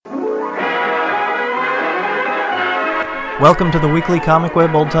Welcome to the weekly Comic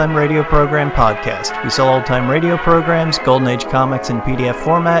Web Old Time Radio Program podcast. We sell old time radio programs, Golden Age comics in PDF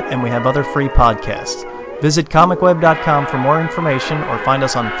format, and we have other free podcasts. Visit comicweb.com for more information or find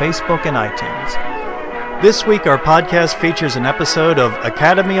us on Facebook and iTunes. This week our podcast features an episode of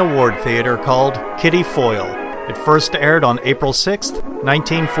Academy Award Theater called Kitty Foyle. It first aired on April 6th,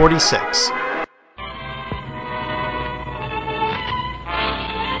 1946.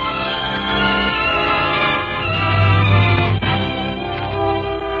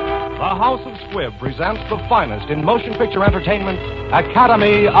 House of Squibb presents the finest in motion picture entertainment,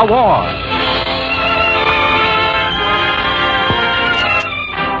 Academy Award.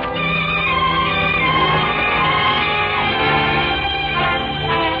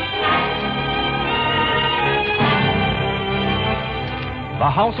 The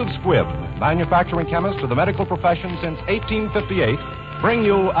House of Squibb, manufacturing chemists to the medical profession since 1858, bring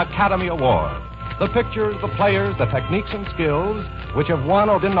you Academy Award. The pictures, the players, the techniques and skills which have won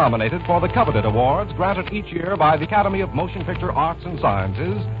or been nominated for the coveted awards granted each year by the Academy of Motion Picture Arts and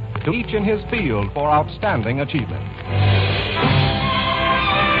Sciences to each in his field for outstanding achievement.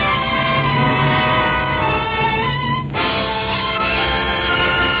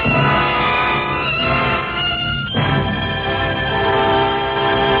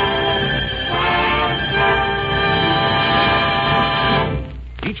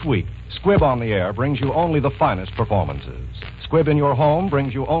 Each week, Squibb on the Air brings you only the finest performances. Squibb in your home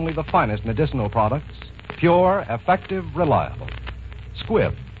brings you only the finest medicinal products, pure, effective, reliable.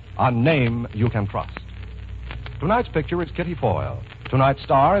 Squibb, a name you can trust. Tonight's picture is Kitty Foyle. Tonight's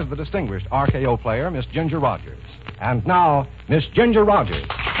star is the distinguished RKO player, Miss Ginger Rogers. And now, Miss Ginger Rogers.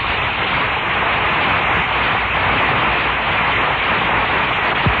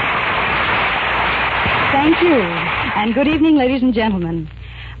 Thank you, and good evening, ladies and gentlemen.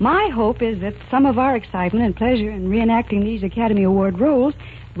 My hope is that some of our excitement and pleasure in reenacting these Academy Award roles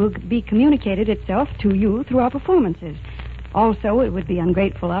will be communicated itself to you through our performances. Also, it would be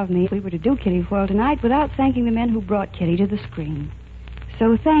ungrateful of me if we were to do Kitty Foyle tonight without thanking the men who brought Kitty to the screen.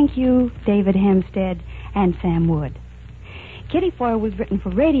 So thank you, David Hempstead and Sam Wood. Kitty Foyle was written for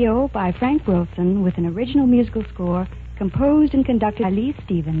radio by Frank Wilson with an original musical score composed and conducted by Lee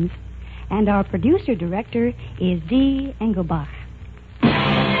Stevens, and our producer-director is D. Engelbach.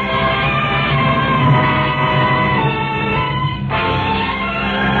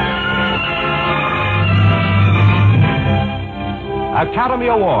 Academy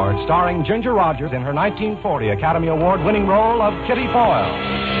Award, starring Ginger Rogers in her 1940 Academy Award-winning role of Kitty Foyle.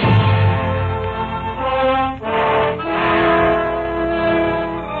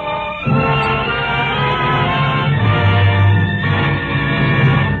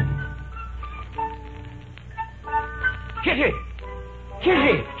 Kitty!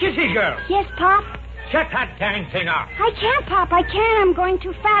 Kitty! Kitty, girl! Yes, Pop? Shut that dang thing off! I can't, Pop. I can't. I'm going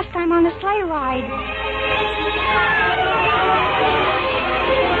too fast. I'm on a sleigh ride.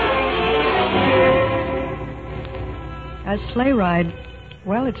 A sleigh ride.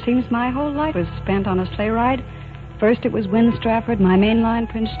 Well, it seems my whole life was spent on a sleigh ride. First it was Win Strafford, my mainline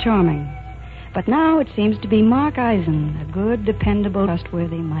Prince Charming. But now it seems to be Mark Eisen, a good, dependable,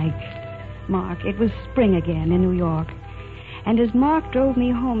 trustworthy Mike. Mark, it was spring again in New York. And as Mark drove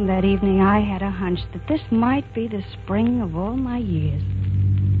me home that evening, I had a hunch that this might be the spring of all my years.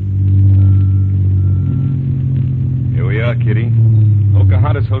 Here we are, Kitty.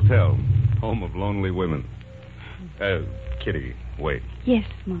 Pocahontas Hotel, home of lonely women. Kitty, wait. Yes,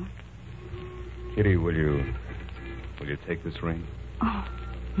 Mark. Kitty, will you take this ring? Oh,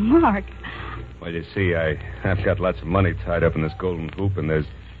 Mark. Well, you see, I've got lots of money tied up in this golden hoop, and there's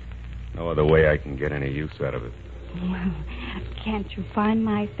no other way I can get any use out of it. Well, can't you find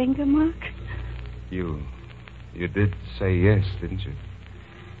my finger, Mark? You did say yes, didn't you?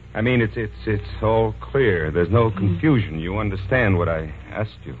 I mean, it's all clear. There's no confusion. You understand what I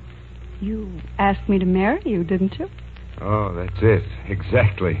asked you. You asked me to marry you, didn't you? Oh, that's it.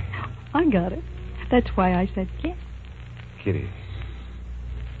 Exactly. I got it. That's why I said yes. Kitty,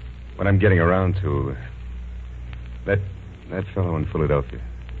 what I'm getting around to, that fellow in Philadelphia,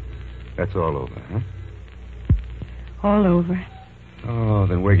 that's all over, huh? All over. Oh,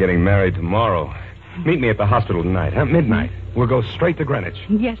 then we're getting married tomorrow. Meet me at the hospital tonight, huh? Midnight. We'll go straight to Greenwich.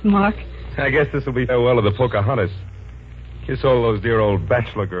 Yes, Mark. I guess this will be farewell of the Pocahontas. Kiss all those dear old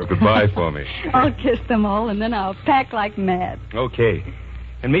bachelor girls goodbye for me. I'll kiss them all, and then I'll pack like mad. Okay.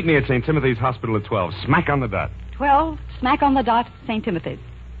 And meet me at St. Timothy's Hospital at 12. Smack on the dot. 12, smack on the dot, St. Timothy's.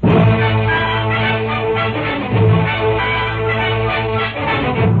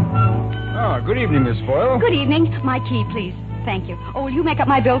 Good evening, Miss Foyle. Good evening. My key, please. Thank you. Oh, will you make up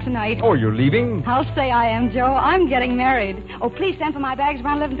my bill tonight? Oh, you're leaving? I'll say I am, Joe. I'm getting married. Oh, please send for my bags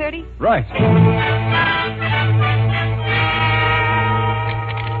around 11:30. Right.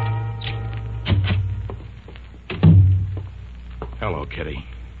 Hello, Kitty.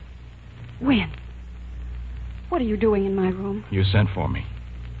 Win. What are you doing in my room? You sent for me.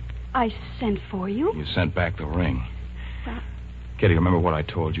 I sent for you? You sent back the ring. Well... Kitty, remember what I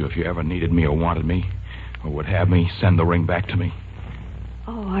told you? If you ever needed me or wanted me or would have me, send the ring back to me.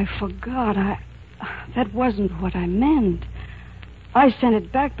 Oh, I forgot. That wasn't what I meant. I sent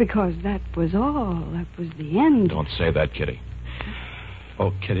it back because that was all. That was the end. Don't say that, Kitty.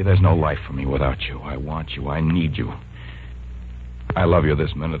 Oh, Kitty, there's no life for me without you. I want you. I need you. I love you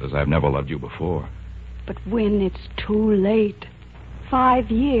this minute as I've never loved you before. But when it's too late.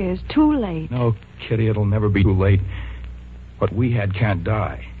 5 years, too late. No, Kitty, it'll never be too late. What we had can't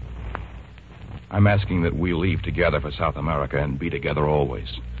die. I'm asking that we leave together for South America and be together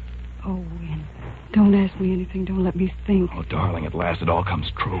always. Oh, Win, don't ask me anything. Don't let me think. Oh, darling, at last it all comes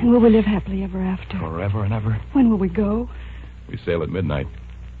true. And will we live happily ever after? Forever and ever? When will we go? We sail at midnight.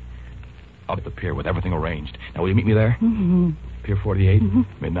 I'll be at the pier with everything arranged. Now, will you meet me there? Mm-hmm. Pier 48,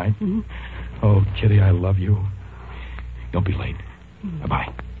 midnight. Mm-hmm. Oh, Kitty, I love you. Don't be late. Mm-hmm.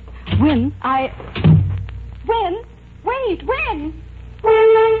 Bye-bye. Win, Win! Wait, Win!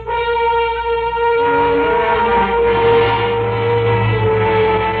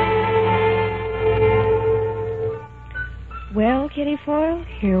 Well, Kitty Foyle,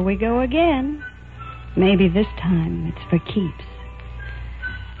 here we go again. Maybe this time it's for keeps.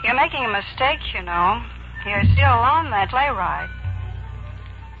 You're making a mistake, you know. You're still on that sleigh ride.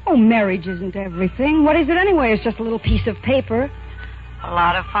 Oh, marriage isn't everything. What is it anyway? It's just a little piece of paper. A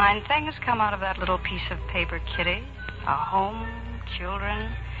lot of fine things come out of that little piece of paper, Kitty. A home,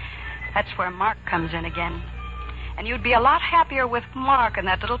 children. That's where Mark comes in again. And you'd be a lot happier with Mark and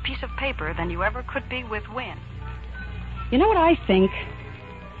that little piece of paper than you ever could be with Win. You know what I think?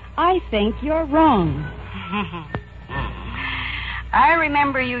 I think you're wrong. I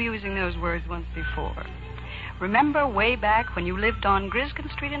remember you using those words once before. Remember way back when you lived on Griskin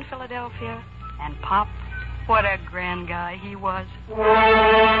Street in Philadelphia? And Pop, what a grand guy he was.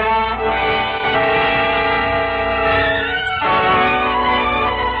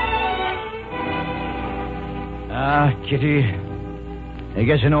 Kitty, I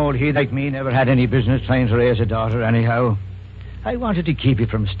guess an old heath like me never had any business trying to raise a daughter anyhow. I wanted to keep you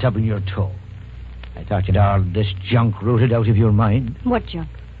from stubbing your toe. I thought you'd all this junk rooted out of your mind. What junk?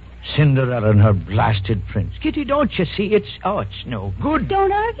 Cinderella and her blasted prince. Kitty, don't you see? It's no good.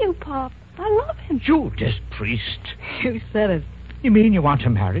 Don't argue, Pop. I love him. Judas Priest. You said it. You mean you want to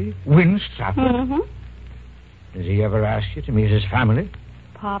marry Win Stratford? Mm-hmm. Does he ever ask you to meet his family?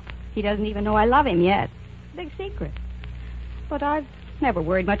 Pop, he doesn't even know I love him yet. Big secret. But I've never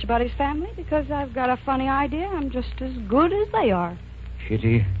worried much about his family because I've got a funny idea. I'm just as good as they are.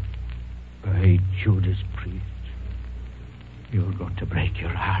 Kitty, by Judas Priest, you're going to break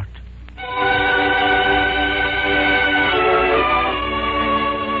your heart.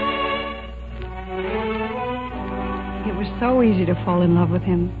 It was so easy to fall in love with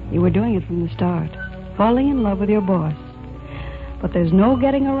him. You were doing it from the start. Falling in love with your boss. But there's no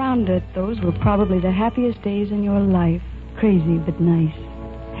getting around it. Those were probably the happiest days in your life. Crazy but nice.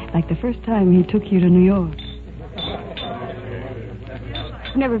 Like the first time he took you to New York.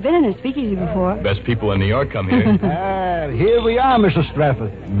 I've never been in a speakeasy before. Best people in New York come here. Here we are, Mr.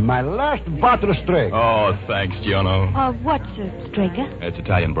 Stratford. My last bottle of Strake. Oh, thanks, Giono. What's a Strega? It's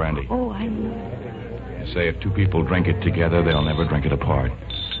Italian brandy. Oh, I know. They say if two people drink it together, they'll never drink it apart.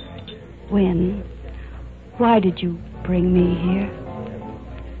 Win, why did you bring me here?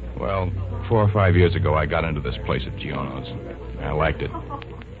 Well, 4 or 5 years ago, I got into this place at Giono's. I liked it.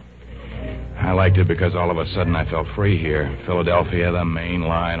 I liked it because all of a sudden I felt free here. Philadelphia, the main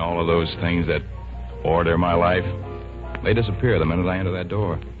line, all of those things that order my life, they disappear the minute I enter that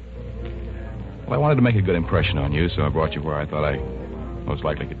door. Well, I wanted to make a good impression on you, so I brought you where I thought I most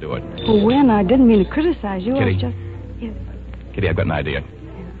likely could do it. Well, Win, I didn't mean to criticize you. Kitty. I was just... Yeah. Kitty, I've got an idea.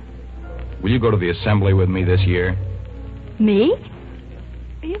 Will you go to the assembly with me this year? Me?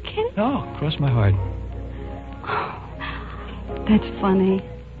 Are you kidding? No, cross my heart. That's funny.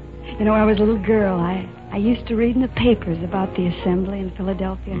 You know, when I was a little girl, I used to read in the papers about the assembly in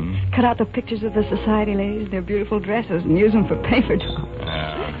Philadelphia. Cut out the pictures of the society ladies, their beautiful dresses, and use them for paper dolls.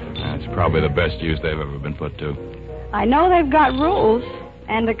 That's probably the best use they've ever been put to. I know they've got rules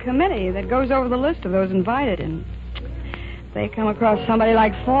and a committee that goes over the list of those invited, and they come across somebody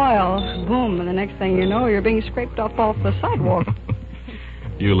like Foyle, boom, and the next thing you know, you're being scraped off the sidewalk.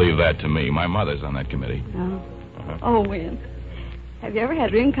 You leave that to me. My mother's on that committee. Oh, Win. Have you ever had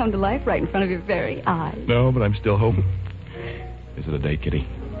a dream come to life right in front of your very eyes? No, but I'm still hoping. Is it a date, Kitty?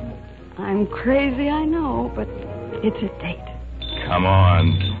 I'm crazy, I know, but it's a date. Come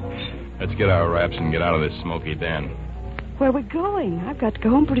on. Let's get our wraps and get out of this smoky den. Where are we going? I've got to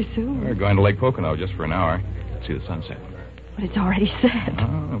go home pretty soon. We're going to Lake Pocono just for an hour. See the sunset. But it's already set.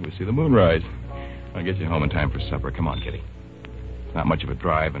 Oh, we'll see the moonrise. I'll get you home in time for supper. Come on, Kitty. It's not much of a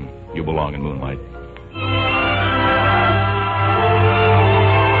drive, and you belong in moonlight.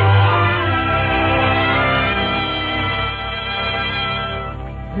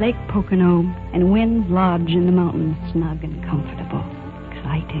 Lake Pocono and Wynn's Lodge in the mountains, snug and comfortable,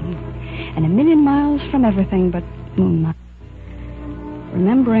 exciting, and a million miles from everything but moonlight.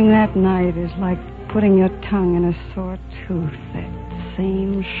 Remembering that night is like putting your tongue in a sore tooth, that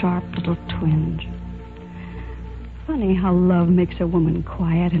same sharp little twinge. Funny how love makes a woman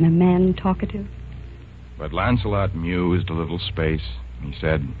quiet and a man talkative. But Lancelot mused a little space. He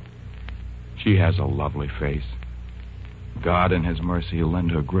said, "She has a lovely face. God in his mercy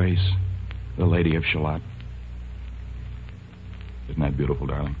lend her grace, the Lady of Shalott." Isn't that beautiful,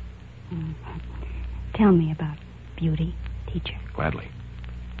 darling? Tell me about beauty, teacher. Gladly.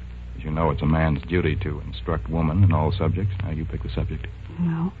 As you know, it's a man's duty to instruct woman in all subjects. Now, you pick the subject.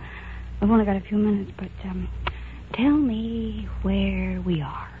 No, I've only got a few minutes, but tell me where we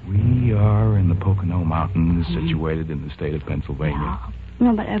are. We are in the Pocono Mountains, situated in the state of Pennsylvania.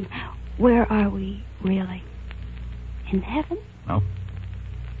 No, but where are we really? In heaven? No.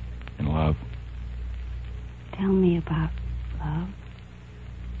 In love. Tell me about love.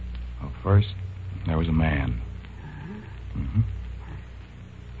 Well, first, there was a man.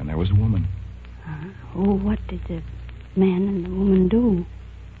 And there was a woman. Oh, what did the man and the woman do?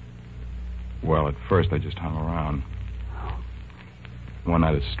 Well, at first they just hung around. One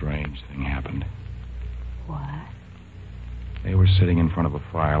night a strange thing happened. What? They were sitting in front of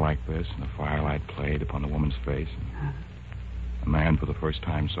a fire like this, and the firelight played upon the woman's face. And the man, for the first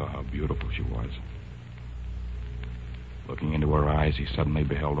time, saw how beautiful she was. Looking into her eyes, he suddenly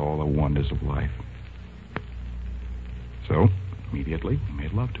beheld all the wonders of life. So, immediately, he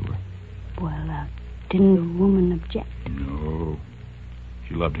made love to her. Well, didn't the woman object? No.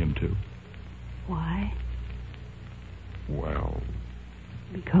 She loved him, too. Why? Well...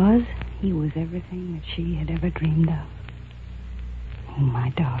 because he was everything that she had ever dreamed of. Oh, my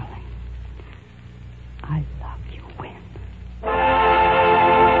darling. I love you, Wynn.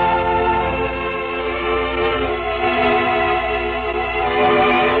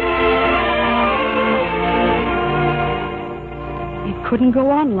 It couldn't go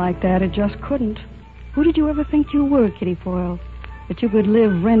on like that. It just couldn't. Who did you ever think you were, Kitty Foyle? That you could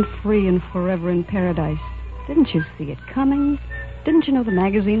live rent-free and forever in paradise? Didn't you see it coming? Didn't you know the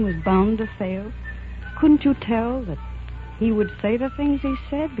magazine was bound to fail? Couldn't you tell that he would say the things he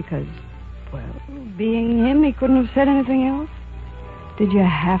said because, well, being him, he couldn't have said anything else? Did you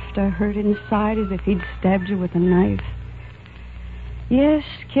have to hurt inside as if he'd stabbed you with a knife? Yes,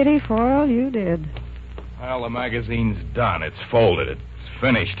 Kitty Foyle, you did. Well, the magazine's done. It's folded. It's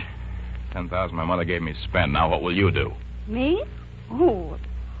finished. $10,000 my mother gave me to spend. Now, what will you do? Me? Oh,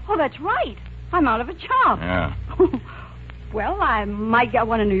 that's right. I'm out of a job. Yeah. Well, I might get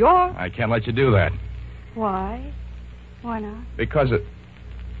one in New York. I can't let you do that. Why? Why not? Because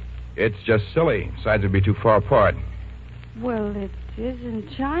it's just silly. Sides would be too far apart. Well, it is in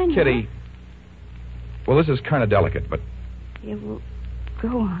China. Kitty. Well, this is kind of delicate, but... Yeah, well,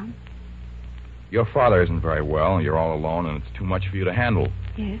 go on. Your father isn't very well. You're all alone, and it's too much for you to handle.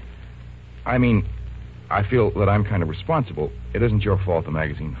 Yes? I mean, I feel that I'm kind of responsible. It isn't your fault the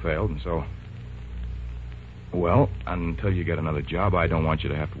magazine failed, and so... Well, until you get another job, I don't want you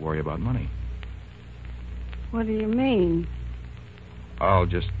to have to worry about money. What do you mean? I'll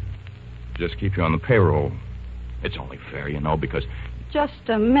just keep you on the payroll. It's only fair, you know, because... Just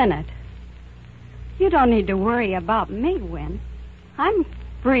a minute. You don't need to worry about me, Wynn. I'm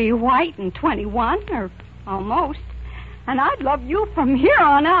free, white, and 21, or almost. And I'd love you from here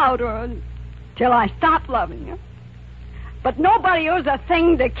on out, or till I stop loving you. But nobody owes a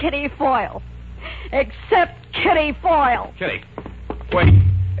thing to Kitty Foyle. Except Kitty Foyle. Kitty. Wait.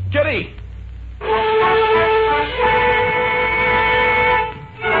 Kitty!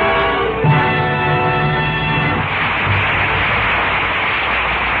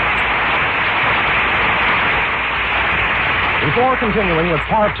 Before continuing with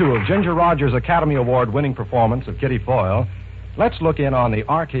part 2 of Ginger Rogers' Academy Award-winning performance of Kitty Foyle, let's look in on the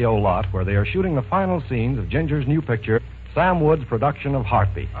RKO lot where they are shooting the final scenes of Ginger's new picture, Sam Wood's production of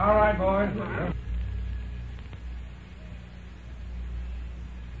Heartbeat. All right, boys.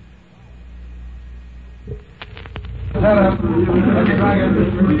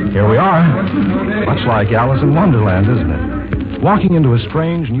 Here we are. Much like Alice in Wonderland, isn't it? Walking into a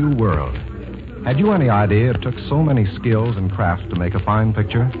strange new world. Had you any idea it took so many skills and crafts to make a fine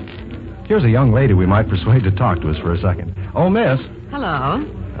picture? Here's a young lady we might persuade to talk to us for a second. Oh, miss. Hello.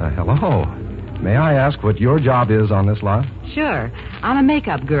 Hello. May I ask what your job is on this lot? Sure. I'm a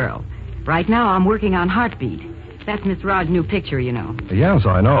makeup girl. Right now I'm working on Heartbeat. That's Miss Rod's new picture, you know. Yes,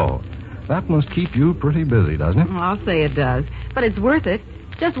 I know. That must keep you pretty busy, doesn't it? I'll say it does. But it's worth it.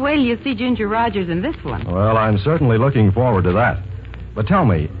 Just wait till you see Ginger Rogers in this one. Well, I'm certainly looking forward to that. But tell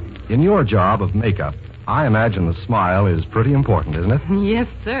me, in your job of makeup, I imagine the smile is pretty important, isn't it? Yes,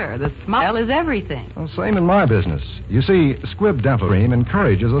 sir. The smile is everything. Well, same in my business. You see, Squibb Dental Cream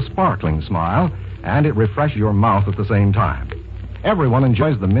encourages a sparkling smile, and it refreshes your mouth at the same time. Everyone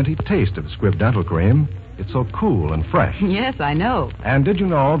enjoys the minty taste of Squibb Dental Cream. It's so cool and fresh. Yes, I know. And did you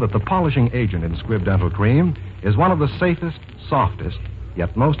know that the polishing agent in Squibb Dental Cream is one of the safest, softest,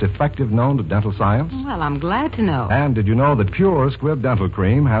 yet most effective known to dental science? Well, I'm glad to know. And did you know that pure Squibb Dental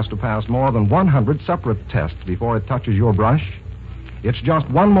Cream has to pass more than 100 separate tests before it touches your brush? It's just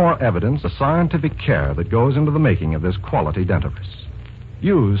one more evidence of scientific care that goes into the making of this quality dentifrice.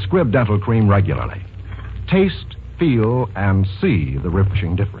 Use Squibb Dental Cream regularly. Taste, feel, and see the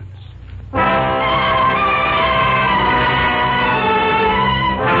refreshing difference.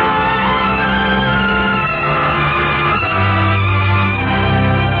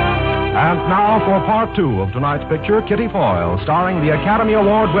 And now for part 2 of tonight's picture, Kitty Foyle, starring the Academy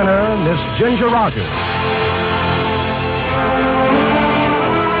Award winner, Miss Ginger Rogers.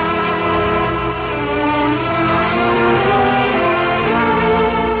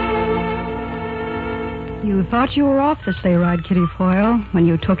 You thought you were off the sleigh ride, Kitty Foyle, when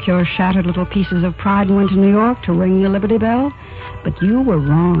you took your shattered little pieces of pride and went to New York to ring the Liberty Bell. But you were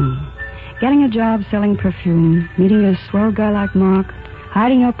wrong. Getting a job selling perfume, meeting a swell guy like Mark,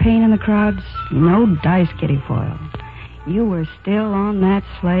 hiding your pain in the crowds, no dice, Kitty Foyle. You were still on that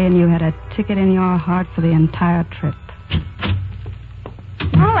sleigh, and you had a ticket in your heart for the entire trip.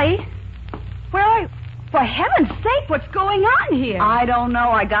 Molly, where are you? For heaven's sake, what's going on here? I don't know.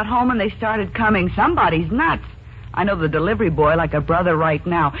 I got home and they started coming. Somebody's nuts. I know the delivery boy like a brother right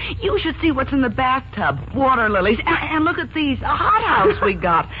now. You should see what's in the bathtub. Water lilies. And look at these. A hothouse we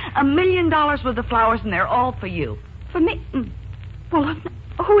got. $1 million worth of flowers, and they're all for you. For me? Well,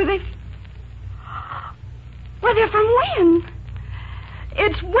 who are they? Well, they're from Wynn.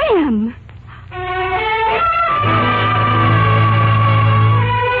 It's Wynn.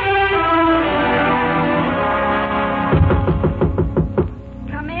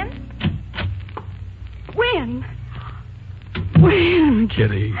 Come in. Wynn. Wynn.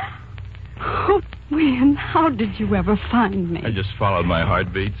 Kitty. Oh, Wynn, how did you ever find me? I just followed my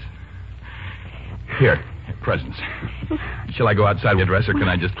heartbeats. Here, presents. Shall I go outside with a dress, or can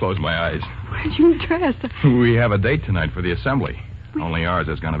I just close my eyes? Where'd you dress? We have a date tonight for the assembly. Only ours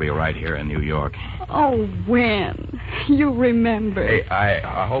is going to be right here in New York. Oh, Wynn, you remember. Hey,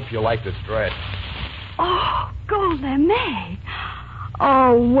 I hope you like this dress. Oh, Gold Lame.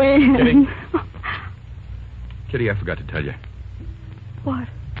 Oh, Wynn. Kitty. Kitty, I forgot to tell you. What?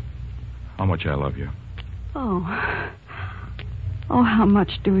 How much I love you. Oh, how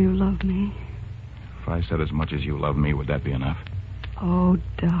much do you love me? If I said as much as you love me, would that be enough? Oh,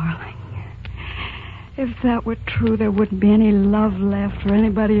 darling. If that were true, there wouldn't be any love left for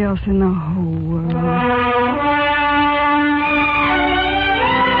anybody else in the whole world.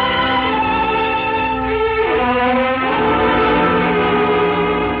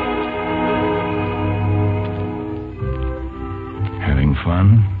 Having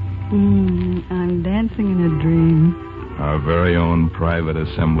fun? I'm dancing in a dream. Our very own private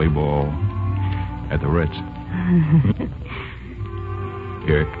assembly ball at the Ritz.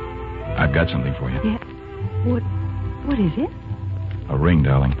 Here, I've got something for you. Yeah. What is it? A ring,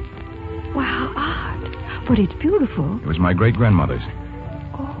 darling. Wow, odd. But it's beautiful. It was my great-grandmother's.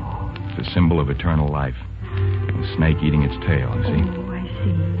 Oh. It's a symbol of eternal life. A snake eating its tail, you see? Oh, I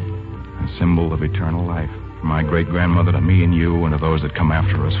see. A symbol of eternal life. From my great-grandmother to me and you and to those that come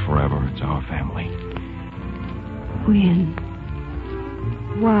after us forever. It's our family. Wynn,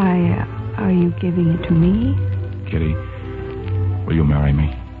 why are you giving it to me? Kitty, will you marry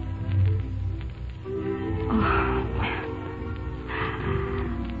me?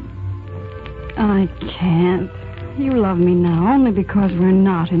 I can't. You love me now only because we're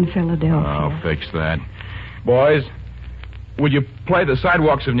not in Philadelphia. I'll fix that. Boys, would you play the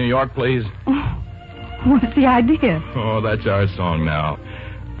sidewalks of New York, please? What's the idea? Oh, that's our song now.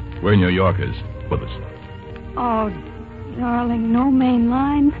 We're New Yorkers. With us. Oh, darling, no main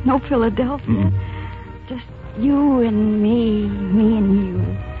line, no Philadelphia. Just You and me and you.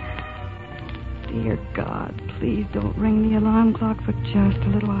 Dear God, please don't ring the alarm clock for just a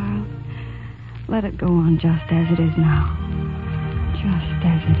little while. Let it go on just as it is now. Just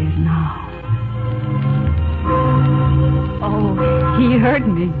as it is now. Oh, he heard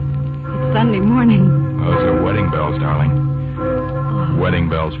me. It's Sunday morning. Those are wedding bells, darling. Oh. Wedding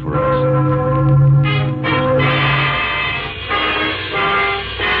bells for us.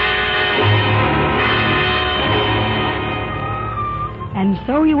 And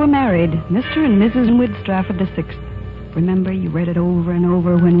so you were married, Mr. and Mrs. Wynwood Strafford VI. Remember, you read it over and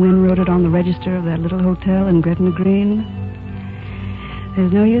over when Wynne wrote it on the register of that little hotel in Gretna Green.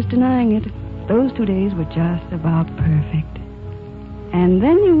 There's no use denying it. Those 2 days were just about perfect. And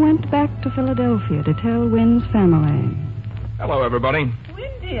then you went back to Philadelphia to tell Wynne's family. Hello, everybody.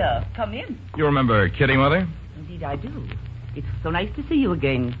 Wynne, dear, come in. You remember Kitty, Mother? Indeed, I do. It's so nice to see you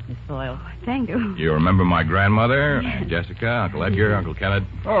again, Miss Foyle. Thank you. You remember my grandmother, Aunt Jessica, Uncle Edgar, Uncle Kenneth?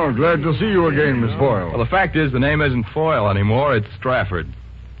 Oh, glad to see you again, Miss Foyle. Well, the fact is, the name isn't Foyle anymore. It's Strafford.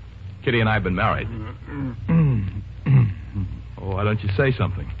 Kitty and I have been married. Oh, why don't you say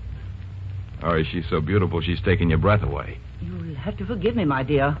something? Or is she so beautiful she's taking your breath away? You'll have to forgive me, my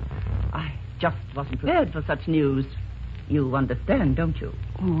dear. I just wasn't prepared for such news. You understand, don't you?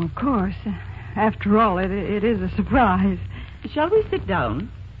 Oh, of course. After all, it is a surprise. Shall we sit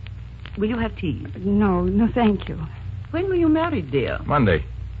down? Will you have tea? No, thank you. When were you married, dear? Monday.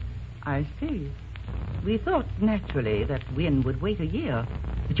 I see. We thought, naturally, that Wynne would wait a year.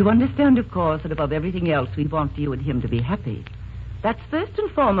 But you understand, of course, that above everything else, we want you and him to be happy. That's first and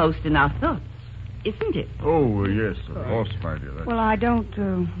foremost in our thoughts, isn't it? Oh, yes, of course, my dear. Well, I don't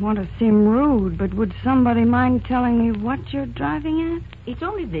want to seem rude, but would somebody mind telling me what you're driving at? It's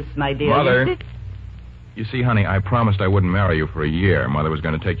only this, my dear. Mother. You see, honey, I promised I wouldn't marry you for a year. Mother was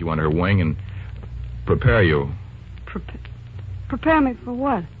going to take you under her wing and prepare you. Prepare me for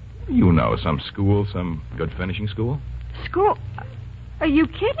what? You know, some school, some good finishing school. School? Are you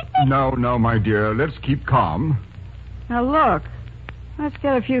kidding me? No, my dear. Let's keep calm. Now, look. Let's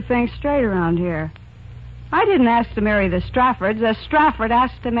get a few things straight around here. I didn't ask to marry the Straffords. The Strafford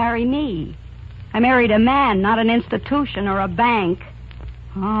asked to marry me. I married a man, not an institution or a bank.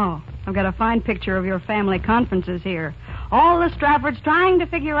 Oh, I've got a fine picture of your family conferences here. All the Straffords trying to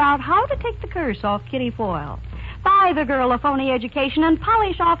figure out how to take the curse off Kitty Foyle. Buy the girl a phony education and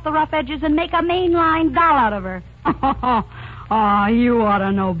polish off the rough edges and make a mainline doll out of her. Oh, you ought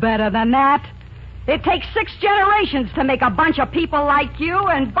to know better than that. It takes 6 generations to make a bunch of people like you,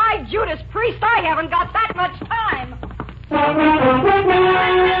 and by Judas Priest, I haven't got that much time.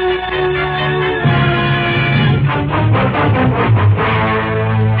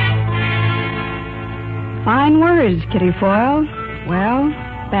 Fine words, Kitty Foyle. Well,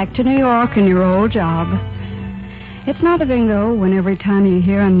 back to New York and your old job. It's not a thing, though, when every time you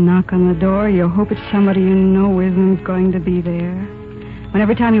hear a knock on the door, you hope it's somebody you know isn't going to be there. When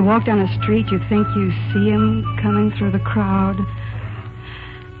every time you walk down a street, you think you see him coming through the crowd.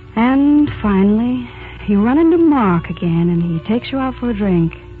 And finally, you run into Mark again, and he takes you out for a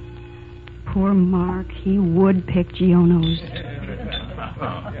drink. Poor Mark, he would pick Giono's.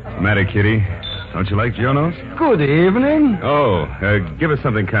 What's the matter, Kitty? Don't you like Giono's? Good evening. Oh, give us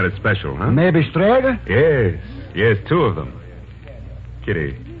something kind of special, huh? Maybe Strega? Yes, 2 of them.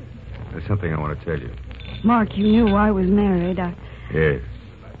 Kitty, there's something I want to tell you. Mark, you knew I was married. Yes.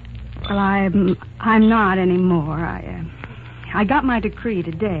 Well, I'm not anymore. I got my decree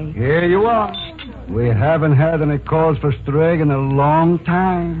today. Here you are. We haven't had any calls for Strega in a long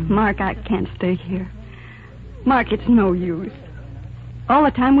time. Mark, I can't stay here. Mark, it's no use. All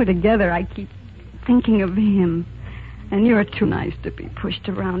the time we're together, I keep thinking of him. And you're too nice to be pushed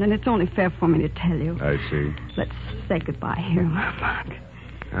around, and it's only fair for me to tell you. I see. Let's say goodbye here, Mark.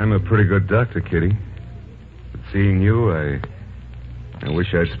 I'm a pretty good doctor, Kitty. But seeing you, I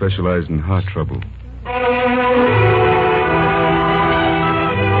wish I'd specialized in heart trouble.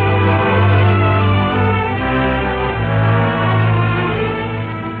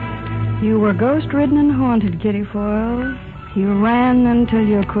 You were ghost-ridden and haunted, Kitty Foyle. You ran until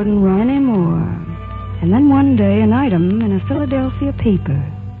you couldn't run anymore. And then one day, an item in a Philadelphia paper.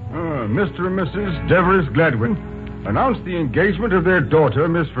 Mr. and Mrs. Devereux Gladwin announced the engagement of their daughter,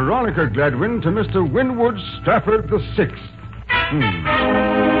 Miss Veronica Gladwin, to Mr. Wynwood Strafford VI.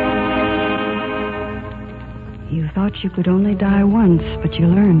 You thought you could only die once, but you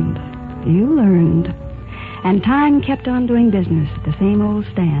learned. You learned. And time kept on doing business at the same old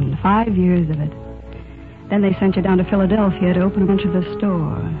stand, 5 years of it. Then they sent you down to Philadelphia to open a bunch of the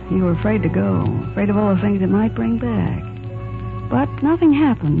store. You were afraid to go, afraid of all the things it might bring back. But nothing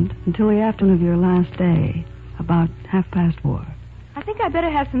happened until the afternoon of your last day. About 4:30. I think I'd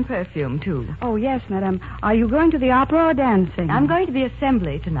better have some perfume, too. Oh, yes, madam. Are you going to the opera or dancing? I'm going to the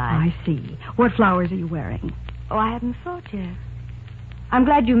assembly tonight. I see. What flowers are you wearing? Oh, I haven't thought yet. I'm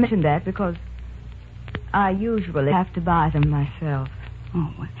glad you mentioned that because I usually have to buy them myself.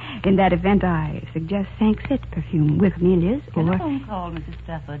 Oh, in that event, I suggest Sanxit perfume with Amelia's or... Telephone call, Mrs.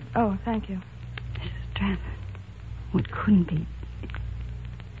 Stafford. Oh, thank you. Mrs. Stafford. Oh, it couldn't be.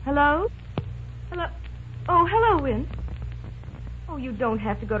 Hello? Hello? Oh, hello, Win. Oh, you don't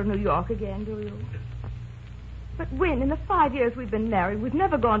have to go to New York again, do you? But, Win, in the 5 years we've been married, we've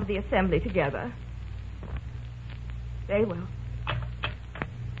never gone to the assembly together. Very well.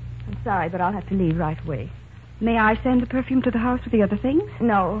 I'm sorry, but I'll have to leave right away. May I send the perfume to the house with the other things?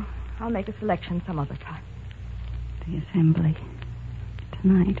 No. I'll make a selection some other time. The assembly.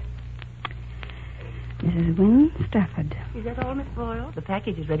 Tonight. Mrs. Wynne Stafford. Is that all, Miss Boyle? The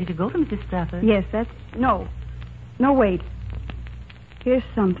package is ready to go to Mrs. Stafford. Yes, that's... No. No, wait. Here's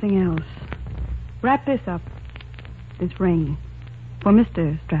something else. Wrap this up. This ring. For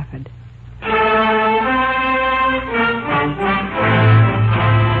Mr. Stafford.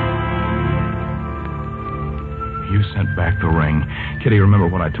 You sent back the ring. Kitty, remember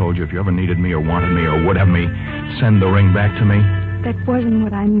what I told you. If you ever needed me or wanted me or would have me, send the ring back to me. That wasn't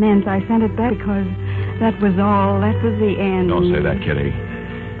what I meant. I sent it back because that was all. That was the end. Don't say that, Kitty.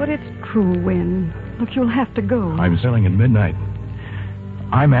 But it's true, Wynne. Look, you'll have to go. I'm sailing at midnight.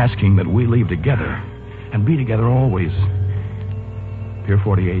 I'm asking that we leave together and be together always. Pier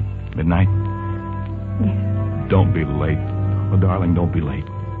 48, midnight. Yes. Don't be late. Oh, darling, don't be late.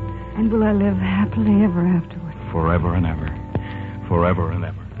 And will I live happily ever afterward? Forever and ever. Forever and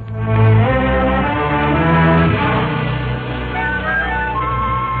ever.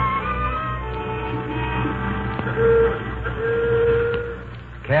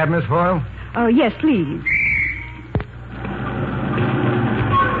 Cab, Miss Foyle? Oh, yes, please.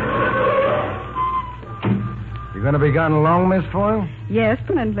 You going to be gone long, Miss Foyle? Yes,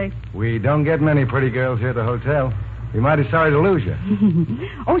 permanently. We don't get many pretty girls here at the hotel. We're mighty sorry to lose you.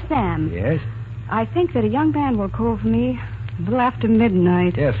 Oh, Sam. Yes? I think that a young man will call for me a little after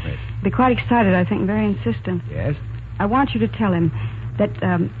midnight. Yes, miss. Be quite excited, I think, very insistent. Yes? I want you to tell him that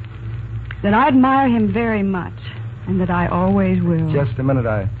I admire him very much and that I always will. Just a minute.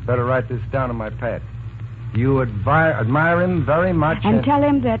 I better write this down on my pad. You admire him very much. And tell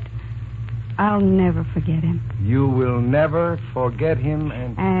him that I'll never forget him. You will never forget him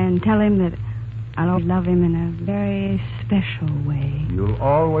and... And tell him that I'll always love him in a very special way. You'll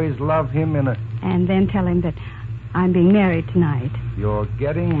always love him in a... And then tell him that I'm being married tonight. You're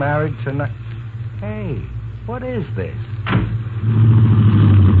getting married tonight? Hey, what is this?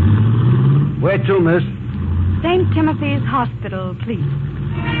 Where to, miss? St. Timothy's Hospital, please.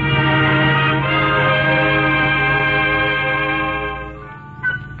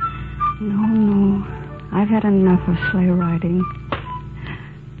 No. I've had enough of sleigh riding.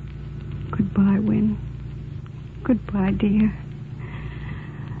 Goodbye, Wynne. Goodbye, dear.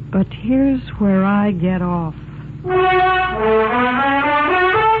 But here's where I get off.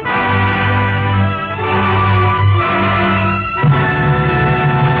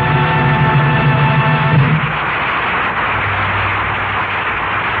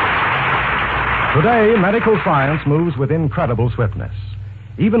 Today, medical science moves with incredible swiftness.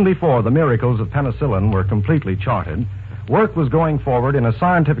 Even before the miracles of penicillin were completely charted, work was going forward in a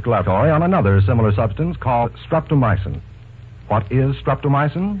scientific laboratory on another similar substance called streptomycin. What is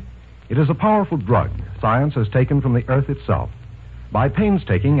streptomycin? It is a powerful drug science has taken from the earth itself by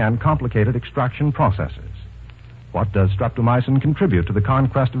painstaking and complicated extraction processes. What does streptomycin contribute to the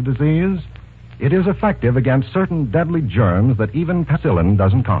conquest of disease? It is effective against certain deadly germs that even penicillin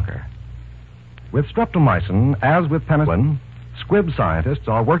doesn't conquer. With streptomycin, as with penicillin, Squibb scientists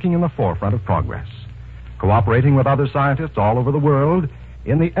are working in the forefront of progress, cooperating with other scientists all over the world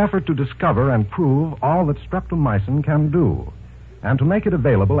in the effort to discover and prove all that streptomycin can do, and to make it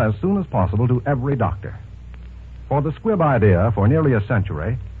available as soon as possible to every doctor. For the Squibb idea, for nearly a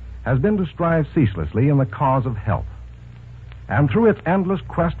century, has been to strive ceaselessly in the cause of health. And through its endless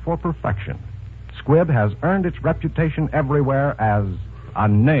quest for perfection, Squibb has earned its reputation everywhere as a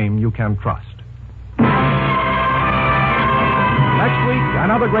name you can trust. Next week,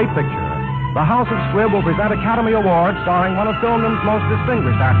 another great picture. The House of Squibb will present Academy Award starring one of Filmden's most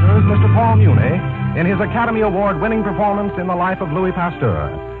distinguished actors, Mr. Paul Muni, in his Academy Award-winning performance in the life of Louis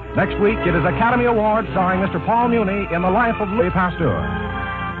Pasteur. Next week, it is Academy Award starring Mr. Paul Muni in the life of Louis Pasteur.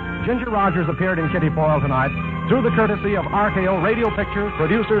 Ginger Rogers appeared in Kitty Foyle tonight through the courtesy of RKO Radio Pictures,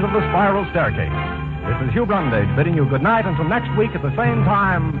 producers of The Spiral Staircase. This is Hugh Brundage bidding you good night until next week at the same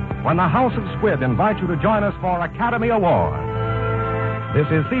time when the House of Squib invites you to join us for Academy Award. This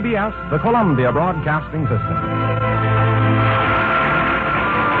is CBS, the Columbia Broadcasting System.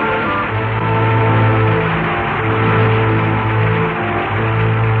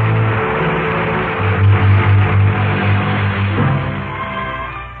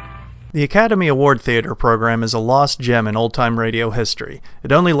 The Academy Award Theater program is a lost gem in old-time radio history.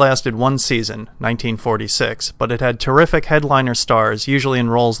 It only lasted one season, 1946, but it had terrific headliner stars, usually in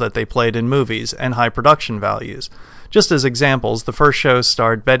roles that they played in movies, and high production values. Just as examples, the first show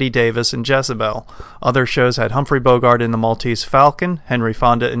starred Bette Davis and Jezebel. Other shows had Humphrey Bogart in The Maltese Falcon, Henry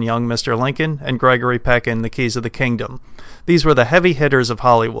Fonda in Young Mr. Lincoln, and Gregory Peck in The Keys of the Kingdom. These were the heavy hitters of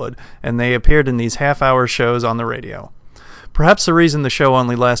Hollywood, and they appeared in these half-hour shows on the radio. Perhaps the reason the show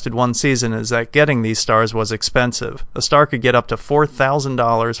only lasted one season is that getting these stars was expensive. A star could get up to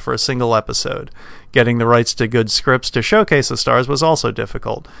 $4,000 for a single episode. Getting the rights to good scripts to showcase the stars was also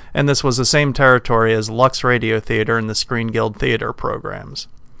difficult, and this was the same territory as Lux Radio Theater and the Screen Guild Theater programs.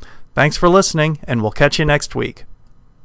 Thanks for listening, and we'll catch you next week.